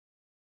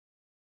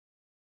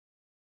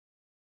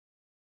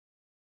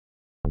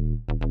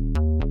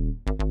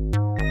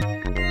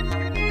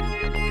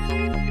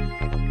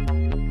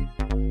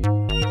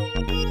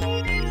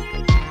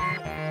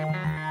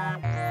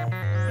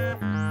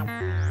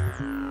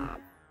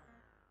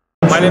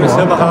My name is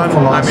Hilmahan.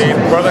 I'm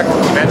a product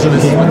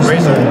evangelist with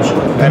Razer,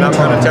 and I'm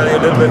going to tell you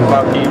a little bit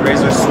about the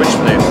Razer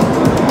Switchblade.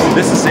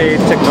 This is a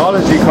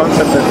technology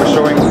concept that we're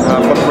showing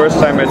for the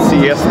first time at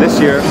CES this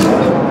year.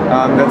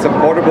 That's a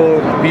portable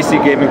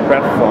PC gaming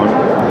platform.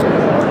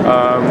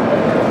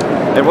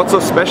 And what's so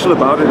special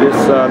about it is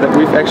that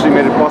we've actually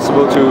made it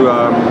possible to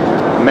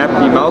map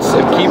the mouse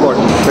and keyboard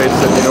interface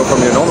that you know from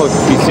your normal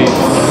PC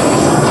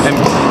and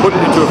put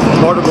it into a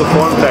portable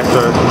form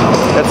factor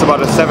that's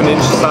about a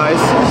 7-inch size,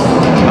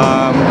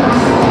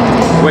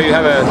 where you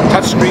have a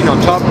touchscreen on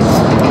top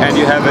and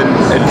you have an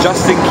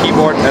adjusting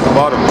keyboard at the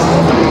bottom.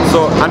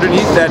 So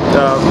underneath that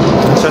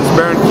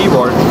transparent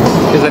keyboard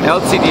is an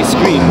LCD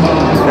screen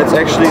that's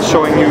actually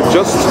showing you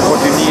just what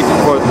you need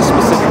for the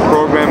specific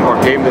program or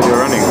game that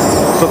you're running.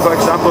 So for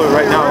example,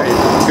 right now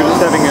you're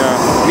just having a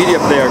media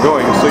player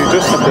going, so you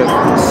just have the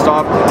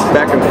stop,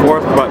 back and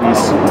forth buttons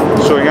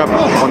showing up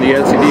on the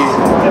LCD.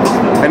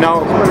 And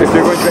now if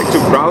you're going back to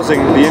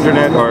browsing the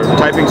internet or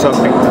typing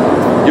something,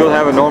 you'll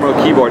have a normal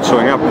keyboard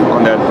showing up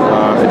on that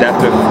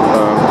adaptive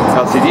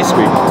LCD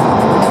screen.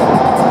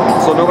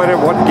 So no matter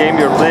what game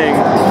you're playing,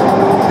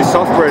 the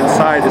software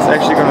inside is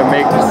actually going to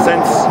make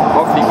sense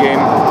of the game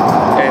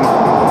and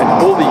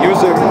pull the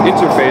user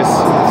interface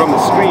from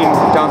the screen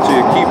down to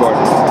your keyboard.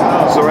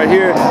 So right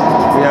here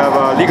we have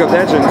League of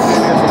Legends,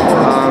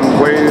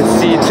 where you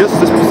see just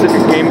the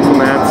specific game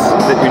commands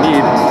that you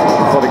need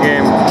for the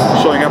game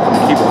showing up on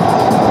the keyboard.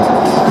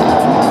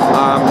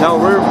 Now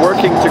we're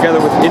working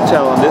together with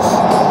Intel on this,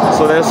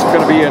 so there's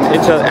going to be an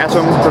Intel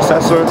Atom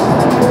processor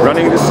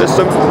running this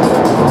system.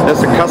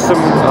 There's a custom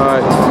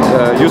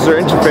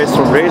user interface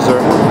from Razer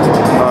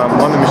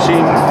on the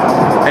machine,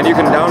 and you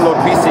can download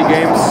PC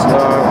games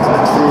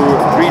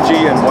through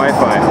 3G and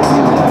Wi-Fi.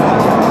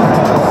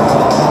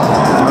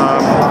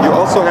 You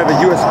also have a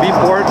USB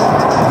port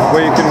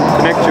where you can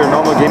connect your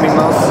normal gaming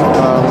mouse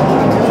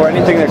for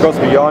anything that goes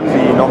beyond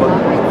the normal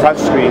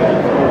touchscreen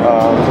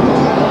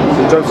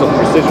in terms of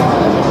precision.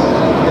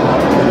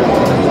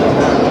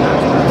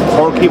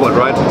 Or keyboard,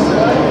 right?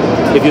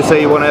 If you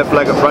say you want to have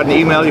write an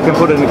email, you can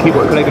put it in the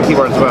keyboard, connect the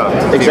keyboard as well.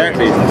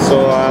 Exactly.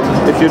 So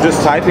if you're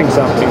just typing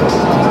something,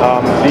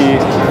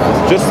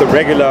 just the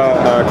regular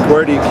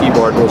QWERTY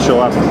keyboard will show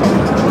up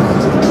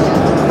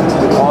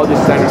with all the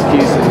standard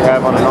keys that you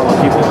have on a normal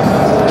keyboard.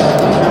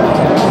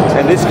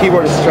 And this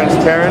keyboard is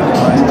transparent,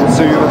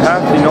 so you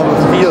have the normal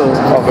feel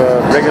of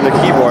a regular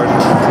keyboard.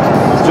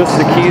 Just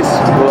the keys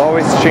will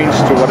always change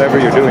to whatever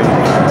you're doing.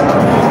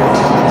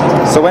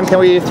 So when can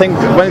we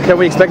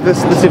expect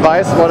this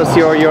device? What is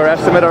your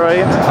estimate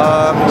already?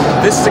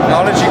 This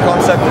technology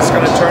concept is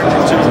going to turn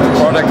into a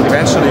product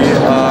eventually.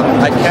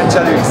 I can't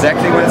tell you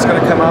exactly when it's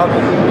going to come out.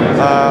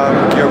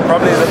 You're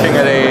probably looking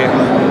at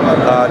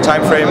a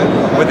time frame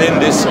within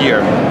this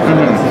year.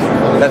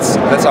 That's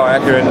how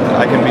accurate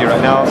I can be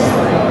right now,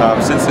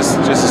 since this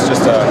is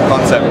just a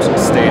concept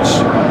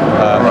stage.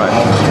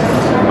 Right.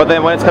 But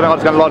then when it's coming out,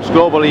 it's going to launch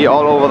globally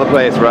all over the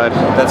place, right?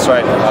 That's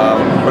right.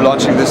 We're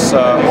launching this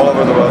all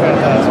over the world.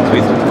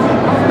 Sweet.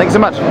 Thank you so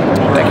much.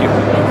 Thank you.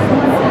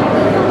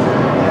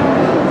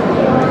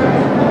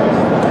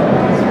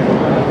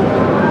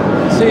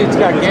 See, it's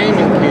got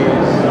gaming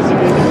keys.